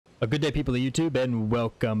A good day, people of YouTube, and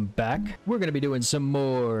welcome back. We're going to be doing some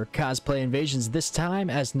more cosplay invasions, this time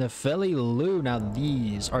as Nepheli Loux. Now,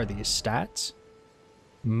 these are the stats.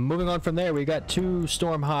 Moving on from there, we got two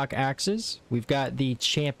Stormhawk axes. We've got the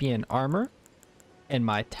champion armor and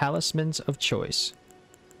my talismans of choice.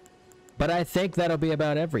 But I think that'll be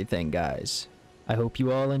about everything, guys. I hope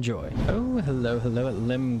you all enjoy. Oh, hello at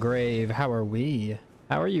Limgrave. How are we?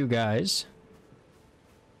 How are you guys?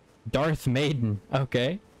 Darth Maiden.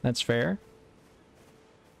 Okay. That's fair.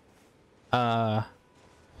 I'm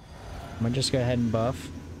gonna just go ahead and buff.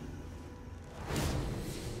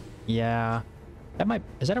 Yeah. That might...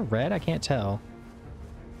 Is that a red? I can't tell.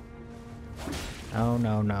 Oh,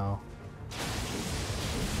 no.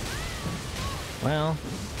 Well.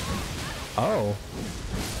 Oh.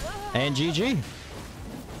 And GG.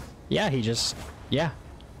 Yeah, he just... Yeah.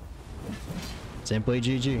 Simply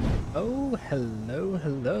GG. Oh,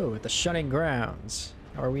 hello at the Shunning Grounds.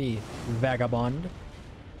 How are we, vagabond?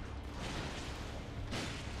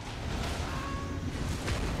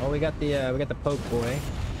 Oh, we got the poke boy.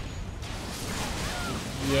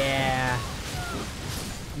 Yeah.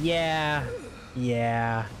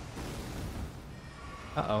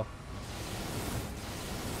 Uh-oh.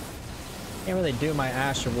 Can't really do my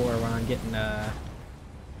Asher War when I'm getting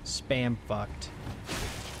spam fucked.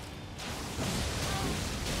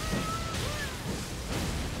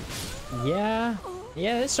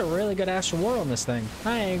 Yeah, this is a really good Asher War on this thing.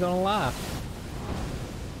 I ain't gonna lie.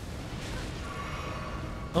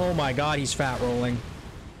 Oh my god, he's fat rolling.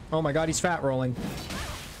 Oh my god, he's fat rolling.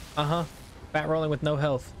 Uh-huh. Fat rolling with no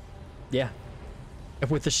health. Yeah.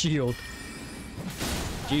 With the shield.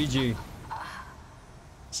 GG.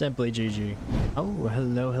 Simply GG. Oh,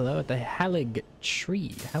 hello at the Halig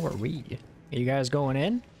Tree. How are we? Are you guys going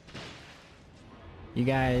in? You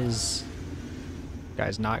guys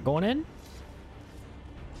not going in?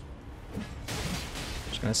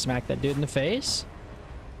 Just gonna smack that dude in the face.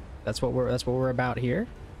 That's what we're about here.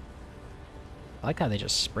 I like how they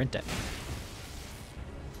just sprint at me.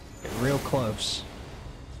 Get real close.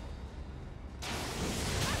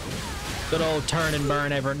 Good old turn and burn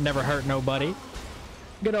never hurt nobody.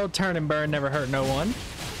 Good old turn and burn never hurt no one.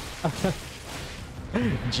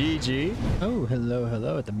 GG. Oh,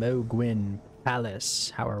 hello at the Mogwin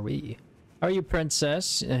Palace. How are we? How are you,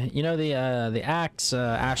 princess? You know, the axe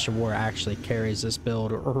Asher War actually carries this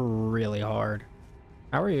build really hard.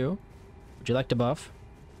 How are you? Would you like to buff?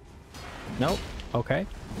 Nope. Okay.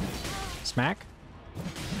 Smack.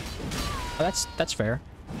 Oh, that's fair.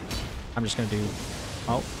 I'm just gonna do...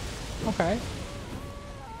 Oh. Okay.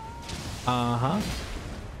 Uh-huh.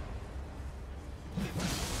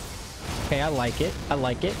 Okay, I like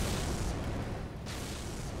it.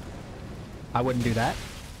 I wouldn't do that.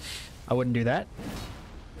 I wouldn't do that.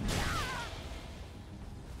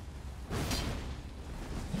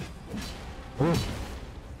 Ooh.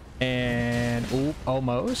 And... Ooh,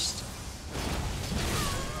 almost.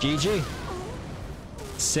 GG.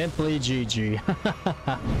 Simply GG.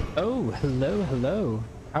 Oh, hello.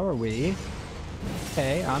 How are we?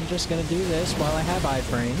 Okay, I'm just gonna do this while I have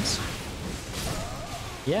iframes.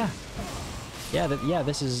 Yeah,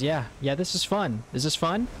 this is fun. Is this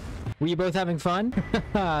fun? Were you both having fun?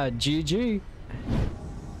 GG.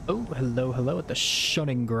 Oh, hello at the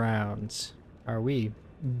Shunning Grounds. Are we?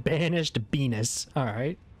 Banished Venus.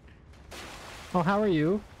 Alright. Oh, how are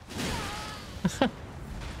you?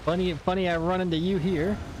 Funny I run into you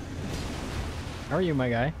here. How are you, my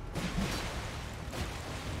guy?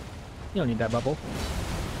 You don't need that bubble.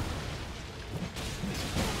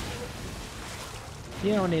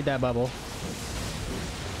 You don't need that bubble.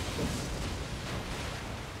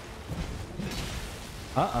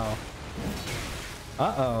 Uh-oh.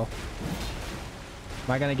 Uh-oh.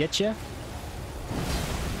 Am I gonna get you?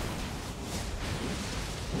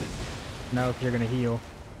 No, you're gonna heal.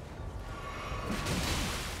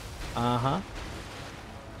 Uh-huh.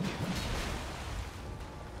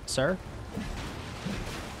 Sir?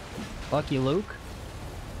 Lucky Luke?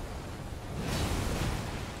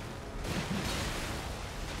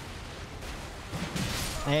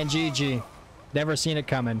 And GG. Never seen it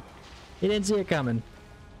coming. He didn't see it coming.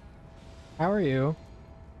 How are you?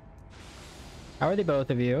 How are the both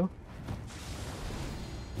of you?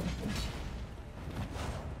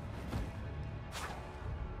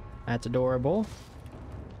 That's adorable.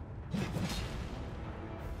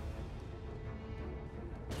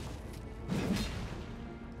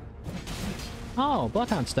 Oh,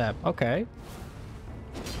 Bloodhound Step. Okay.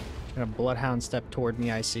 Got a Bloodhound Step toward me,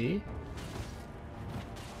 I see.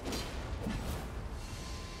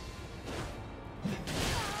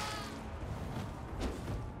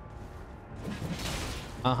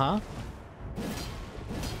 Uh-huh.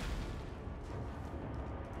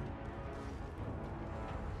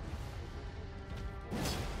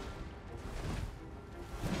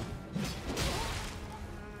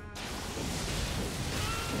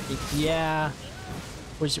 Yeah.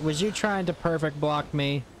 Was you trying to perfect block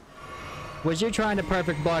me? Was you trying to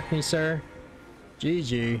perfect block me, sir?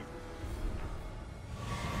 GG.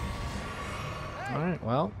 Alright,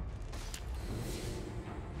 well.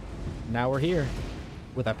 Now we're here.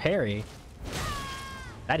 With a parry.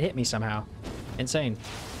 That hit me somehow. Insane.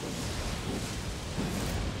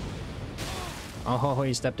 Oh,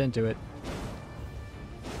 he stepped into it.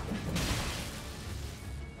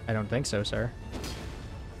 I don't think so, sir.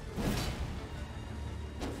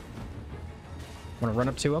 Want to run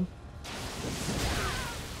up to him?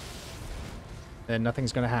 Then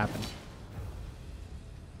nothing's gonna happen.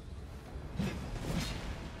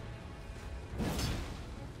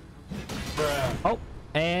 Oh,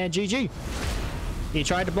 and GG. He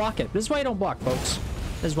tried to block it. This is why you don't block, folks.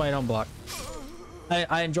 This is why you don't block.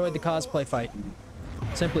 I enjoyed the cosplay fight.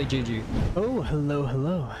 Simply GG. Oh, hello,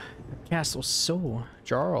 hello. Castle Soul.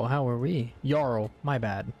 Jarl, how are we? Jarl, my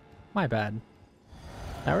bad. My bad.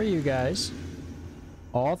 How are you guys?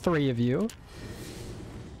 All three of you.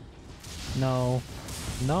 No.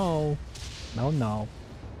 No. No, no.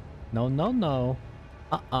 No, no, no.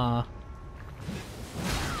 Uh-uh.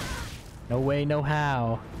 No way, no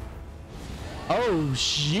how. Oh,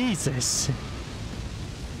 Jesus.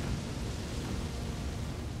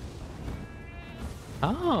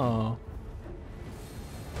 Oh.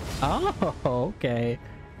 Oh, okay.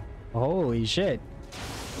 Holy shit.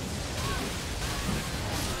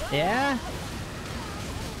 Yeah?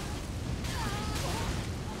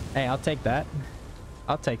 Hey, I'll take that.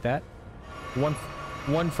 I'll take that.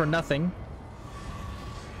 One for nothing.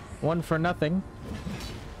 One for nothing.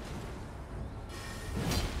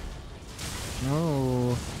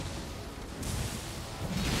 No.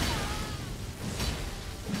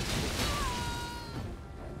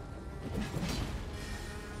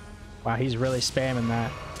 Wow, he's really spamming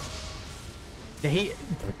that.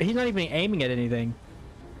 He's not even aiming at anything.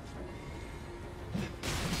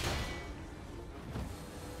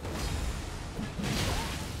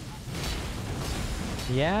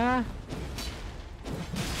 Yeah?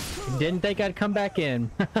 Didn't think I'd come back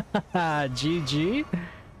in. GG.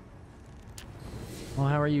 Well,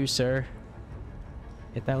 how are you, sir?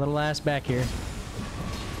 Get that little ass back here.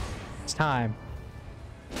 It's time.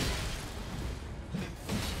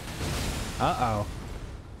 Uh-oh.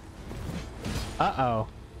 Uh-oh.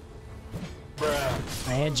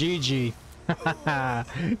 And GG.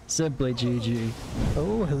 Simply GG.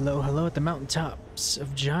 Oh, hello, hello at the mountaintops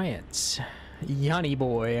of giants. Yanni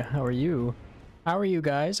boy, how are you? How are you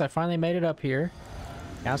guys? I finally made it up here.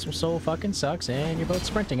 Castle Soul fucking sucks, and you're both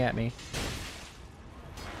sprinting at me.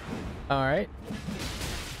 All right.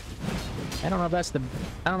 I don't know if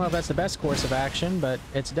that's the best course of action, but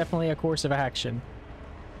it's definitely a course of action.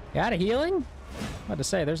 Got a healing? I'm about to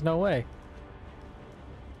say, there's no way.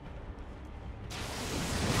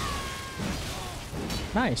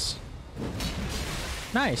 Nice.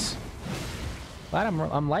 Nice. Glad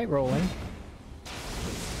I'm light rolling.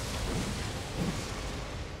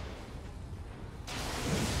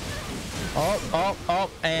 Oh, oh, oh,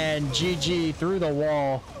 and GG through the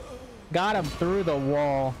wall. Got him through the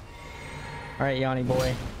wall. All right, Yanni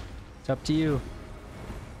boy. It's up to you.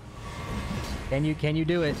 Can you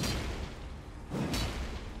do it?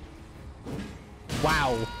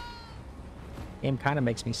 Wow. Game kind of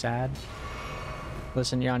makes me sad.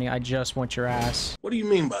 Listen, Yanni, I just want your ass. What do you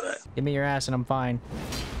mean by that? Give me your ass and I'm fine.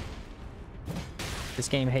 This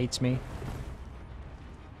game hates me.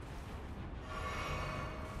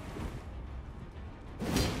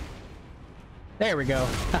 There we go.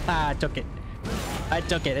 Haha, I took it. I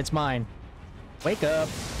took it. It's mine. Wake up.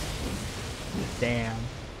 Damn.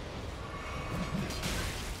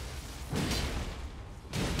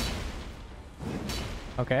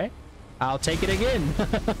 Okay. I'll take it again.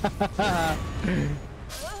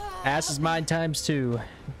 Ass is mine times 2.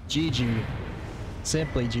 GG.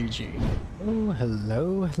 Simply GG. Oh,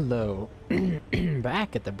 hello, hello.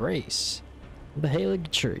 Back at the brace. The Halig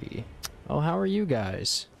tree. Oh, how are you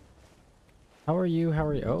guys? How are you? How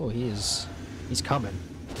are you? Oh, he's coming.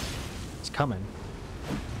 He's coming.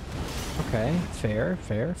 Okay, fair,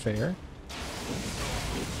 fair, fair.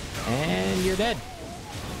 And you're dead.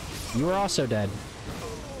 You are also dead.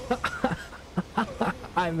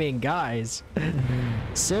 I mean, guys.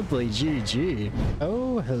 Simply GG.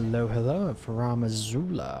 Oh, hello, hello,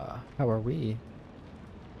 Faramazula. How are we?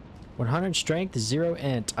 100 strength, 0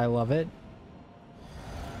 int. I love it.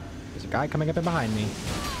 There's a guy coming up in behind me.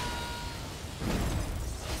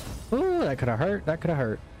 Ooh, that could have hurt. That could have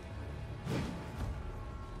hurt.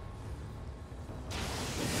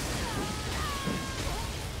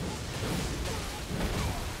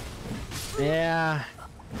 Yeah.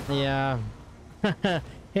 Yeah.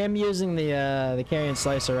 Him using the carrion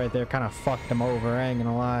slicer right there kind of fucked him over, I ain't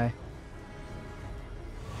gonna lie.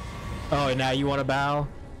 Oh, now you want to bow?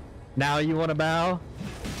 Now you want to bow?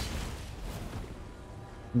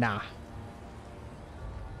 Nah.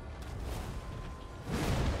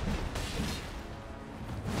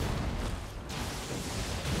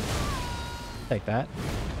 Take that.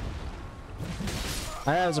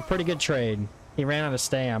 That was a pretty good trade. He ran out of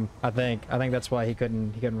stam, I think. I think that's why he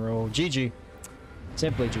couldn't roll. GG.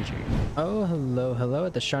 Simply GG. Oh, hello, hello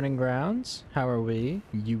at the Shunning Grounds. How are we?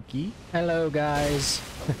 Yuki. Hello, guys.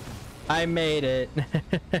 I made it.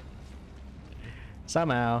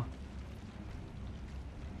 Somehow.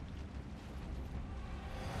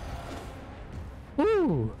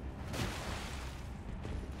 Woo!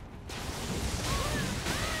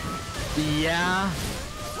 Yeah.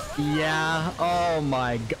 Yeah. Oh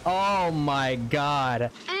my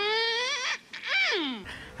god.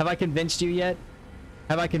 Have I convinced you yet?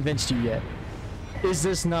 Have I convinced you yet? Is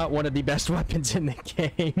this not one of the best weapons in the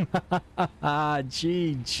game?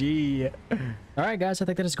 GG. Alright guys, I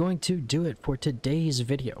think that is going to do it for today's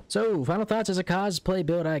video. So, final thoughts as a cosplay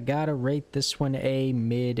build, I gotta rate this one a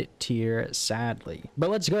mid-tier, sadly.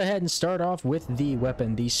 But let's go ahead and start off with the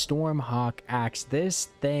weapon, the Stormhawk Axe. This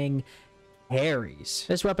thing carries.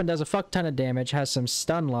 This weapon does a fuck ton of damage, has some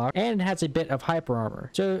stun lock, and has a bit of hyper armor.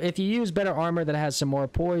 So if you use better armor that has some more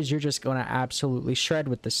poise, you're just gonna absolutely shred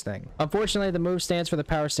with this thing. Unfortunately, the move stance for the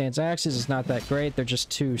power stance axes is not that great. They're just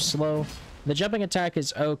too slow. The jumping attack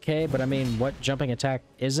is okay, but I mean, what jumping attack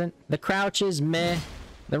isn't? The crouch is meh.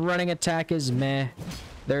 The running attack is meh.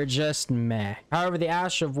 They're just meh. However, the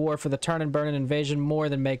Ash of War for the Turn and Burn and Invasion more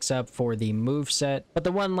than makes up for the moveset. But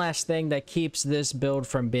the one last thing that keeps this build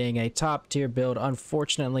from being a top tier build,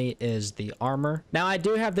 unfortunately, is the armor. Now, I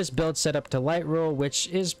do have this build set up to light roll, which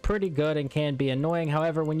is pretty good and can be annoying.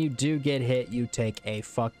 However, when you do get hit, you take a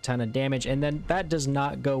fuck ton of damage, and then that does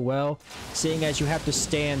not go well, seeing as you have to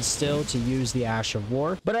stand still to use the Ash of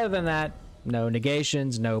War. But other than that, no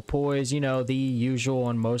negations, no poise, you know, the usual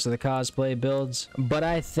on most of the cosplay builds. But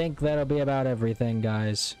I think that'll be about everything,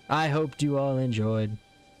 guys. I hope you all enjoyed.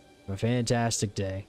 Have a fantastic day.